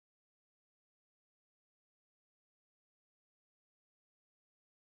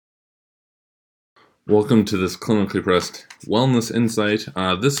Welcome to this clinically pressed wellness insight.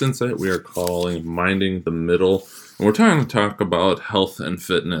 This insight we are calling Minding the Middle. And we're trying to talk about health and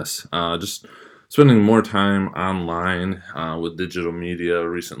fitness. Just spending more time online with digital media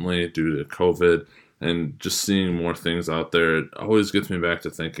recently due to COVID and just seeing more things out there. It always gets me back to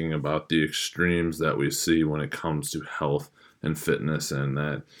thinking about the extremes that we see when it comes to health and fitness, and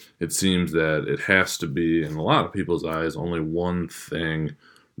that it seems that it has to be, in a lot of people's eyes, only one thing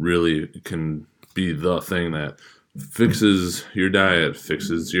really can be the thing that fixes your diet,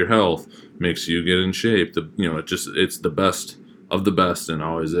 fixes your health, makes you get in shape. It's the best of the best and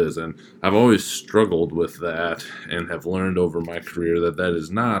always is. And I've always struggled with that and have learned over my career that that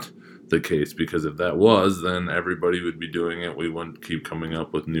is not the case, because if that was, then everybody would be doing it. We wouldn't keep coming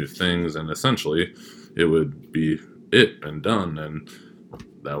up with new things, and essentially it would be it and done, and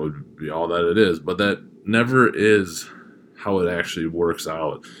that would be all that it is. But that never is how it actually works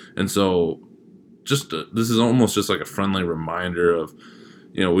out. And so this is almost just like a friendly reminder of,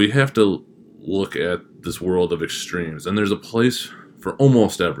 we have to look at this world of extremes, and there's a place for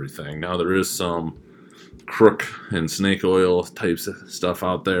almost everything. Now, there is some crook and snake oil types of stuff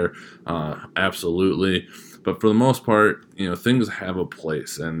out there, absolutely. But for the most part, things have a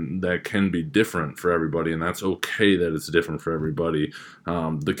place, and that can be different for everybody, and that's okay that it's different for everybody.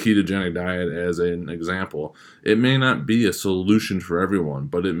 The ketogenic diet, as an example, it may not be a solution for everyone,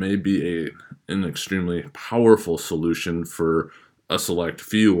 but it may be an extremely powerful solution for a select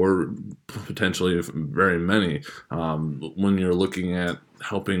few, or potentially very many. When you're looking at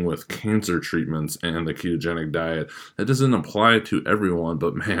helping with cancer treatments and the ketogenic diet, that doesn't apply to everyone,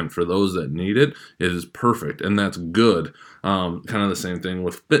 but man, for those that need it, it is perfect, and that's good. Kind of the same thing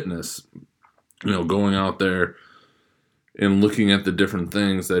with fitness, going out there and looking at the different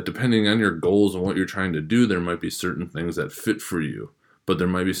things that, depending on your goals and what you're trying to do, there might be certain things that fit for you, but there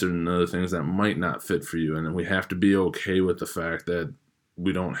might be certain other things that might not fit for you. And we have to be okay with the fact that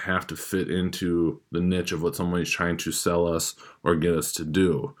we don't have to fit into the niche of what somebody's trying to sell us or get us to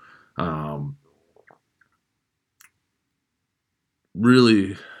do.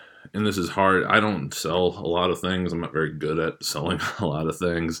 Really, and this is hard, I don't sell a lot of things. I'm not very good at selling a lot of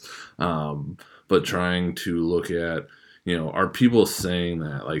things. But trying to look at, are people saying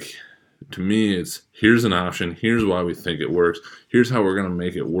that? Like, to me, it's, here's an option, here's why we think it works, here's how we're going to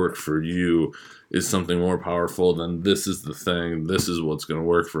make it work for you, is something more powerful than this is the thing, this is what's going to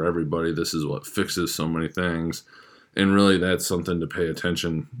work for everybody, this is what fixes so many things. And really, that's something to pay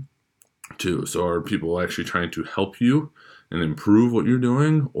attention to. So are people actually trying to help you and improve what you're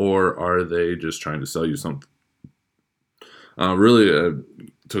doing, or are they just trying to sell you something? Really, I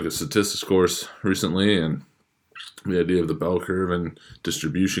took a statistics course recently, and the idea of the bell curve and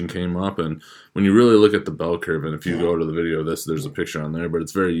distribution came up. And when you really look at the bell curve, and if you go to the video of this, there's a picture on there, but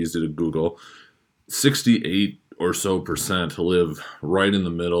it's very easy to Google. 68 or so percent live right in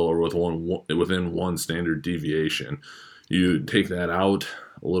the middle, or within one standard deviation. You take that out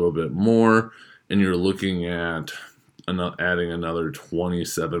a little bit more, and you're looking at adding another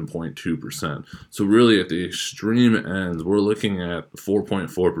 27.2%. So really, at the extreme ends, we're looking at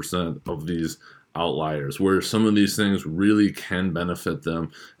 4.4% of these outliers, where some of these things really can benefit them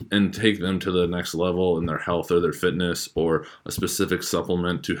and take them to the next level in their health or their fitness, or a specific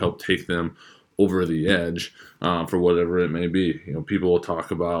supplement to help take them over the edge, for whatever it may be. People will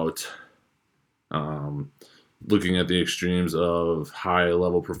talk about looking at the extremes of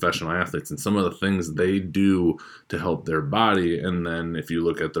high-level professional athletes and some of the things they do to help their body, and then if you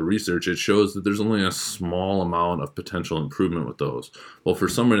look at the research, it shows that there's only a small amount of potential improvement with those. Well, for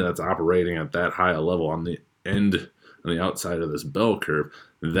somebody that's operating at that high a level on the outside of this bell curve,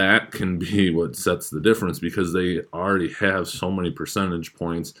 that can be what sets the difference, because they already have so many percentage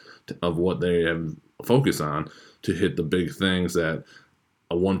points of what they have focus on to hit the big things, that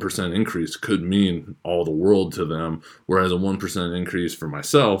a 1% increase could mean all the world to them, whereas a 1% increase for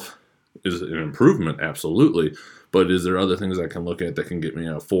myself is an improvement, absolutely. But is there other things I can look at that can get me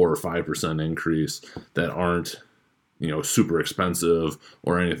a 4 or 5% increase that aren't, super expensive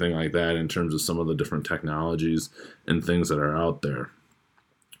or anything like that, in terms of some of the different technologies and things that are out there?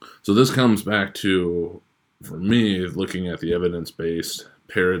 So this comes back to, for me, looking at the evidence-based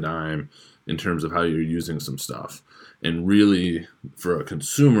paradigm in terms of how you're using some stuff. And really, for a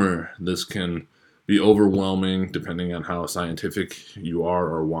consumer, this can be overwhelming depending on how scientific you are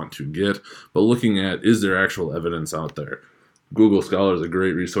or want to get. But looking at, is there actual evidence out there? Google Scholar is a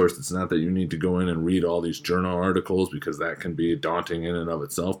great resource. It's not that you need to go in and read all these journal articles, because that can be daunting in and of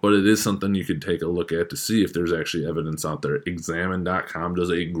itself, but it is something you could take a look at to see if there's actually evidence out there. Examine.com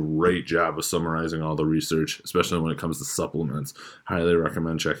does a great job of summarizing all the research, especially when it comes to supplements. Highly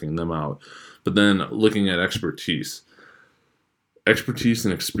recommend checking them out. But then looking at expertise. Expertise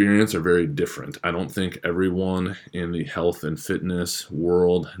and experience are very different. I don't think everyone in the health and fitness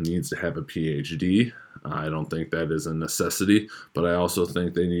world needs to have a PhD. I don't think that is a necessity, but I also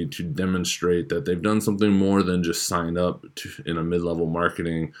think they need to demonstrate that they've done something more than just sign up in a mid-level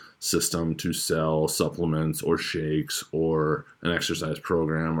marketing system to sell supplements or shakes or an exercise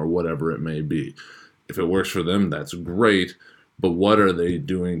program or whatever it may be. If it works for them, that's great, but what are they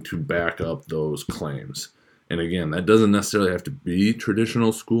doing to back up those claims? And again, that doesn't necessarily have to be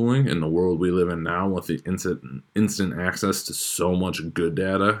traditional schooling. In the world we live in now, with the instant access to so much good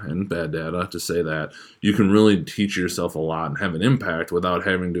data and bad data, to say that you can really teach yourself a lot and have an impact without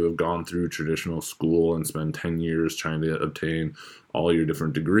having to have gone through traditional school and spend 10 years trying to obtain all your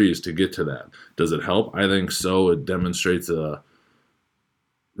different degrees to get to that. Does it help? I think so. It demonstrates a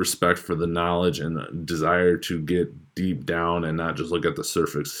respect for the knowledge and the desire to get deep down and not just look at the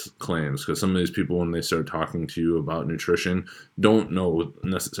surface claims, because some of these people, when they start talking to you about nutrition, don't know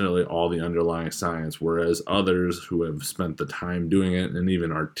necessarily all the underlying science, whereas others who have spent the time doing it and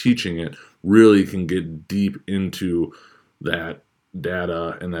even are teaching it really can get deep into that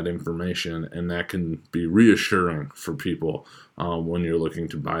data and that information, and that can be reassuring for people when you're looking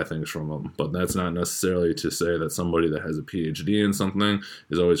to buy things from them. But that's not necessarily to say that somebody that has a PhD in something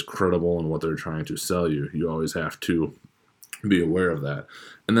is always credible in what they're trying to sell you. You always have to be aware of that.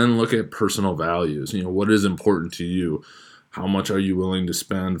 And then look at personal values. What is important to you? How much are you willing to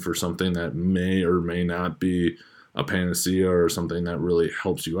spend for something that may or may not be a panacea or something that really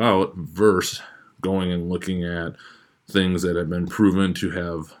helps you out, versus going and looking at things that have been proven to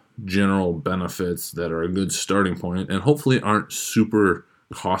have general benefits that are a good starting point and hopefully aren't super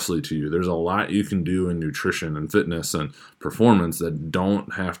costly to you. There's a lot you can do in nutrition and fitness and performance that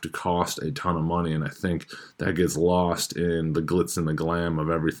don't have to cost a ton of money, and I think that gets lost in the glitz and the glam of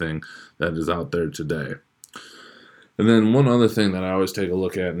everything that is out there today. And then one other thing that I always take a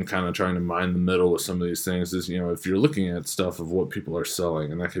look at and kind of trying to mind the middle with some of these things is, if you're looking at stuff of what people are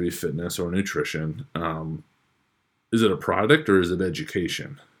selling, and that could be fitness or nutrition, is it a product or is it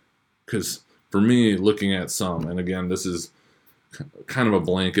education? Because for me, looking at some, and again, this is kind of a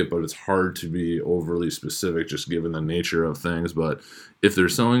blanket, but it's hard to be overly specific just given the nature of things. But if they're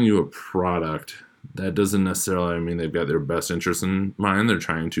selling you a product, that doesn't necessarily mean they've got their best interest in mind. They're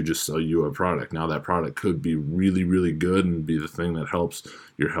trying to just sell you a product. Now, that product could be really, really good and be the thing that helps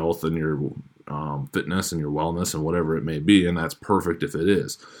your health and your fitness and your wellness and whatever it may be, and that's perfect if it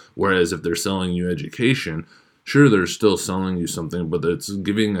is. Whereas if they're selling you education, sure, they're still selling you something, but it's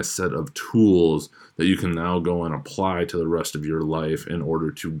giving a set of tools that you can now go and apply to the rest of your life in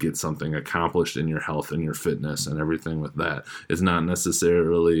order to get something accomplished in your health and your fitness and everything with that. It's not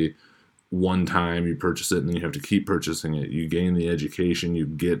necessarily one time you purchase it and then you have to keep purchasing it. You gain the education, you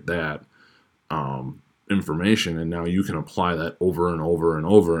get that information, and now you can apply that over and over and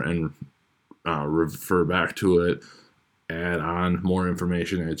over and refer back to it, add on more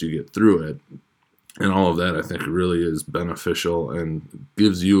information as you get through it. And all of that, I think, really is beneficial and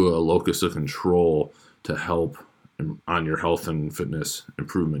gives you a locus of control to help on your health and fitness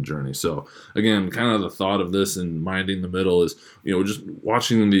improvement journey. So again, kind of the thought of this and minding the middle is, just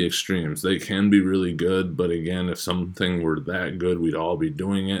watching the extremes. They can be really good, but again, if something were that good, we'd all be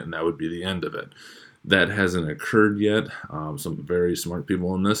doing it, and that would be the end of it. That hasn't occurred yet. Some very smart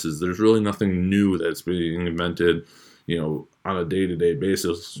people in this is there's really nothing new that's being invented on a day-to-day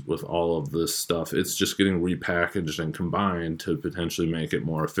basis with all of this stuff. It's just getting repackaged and combined to potentially make it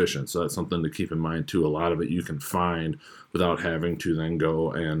more efficient. So that's something to keep in mind too. A lot of it you can find without having to then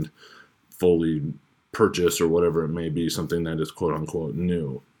go and fully purchase or whatever it may be, something that is quote-unquote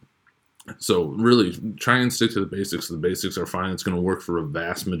new. So really try and stick to the basics. The basics are fine. It's going to work for a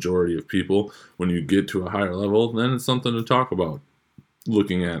vast majority of people. When you get to a higher level, then it's something to talk about.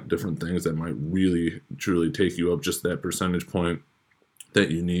 Looking at different things that might really, truly take you up just that percentage point that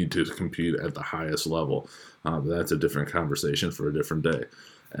you need to compete at the highest level. But that's a different conversation for a different day.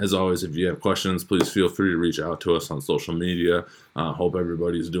 As always, if you have questions, please feel free to reach out to us on social media. Hope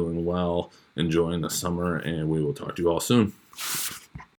everybody's doing well, enjoying the summer, and we will talk to you all soon.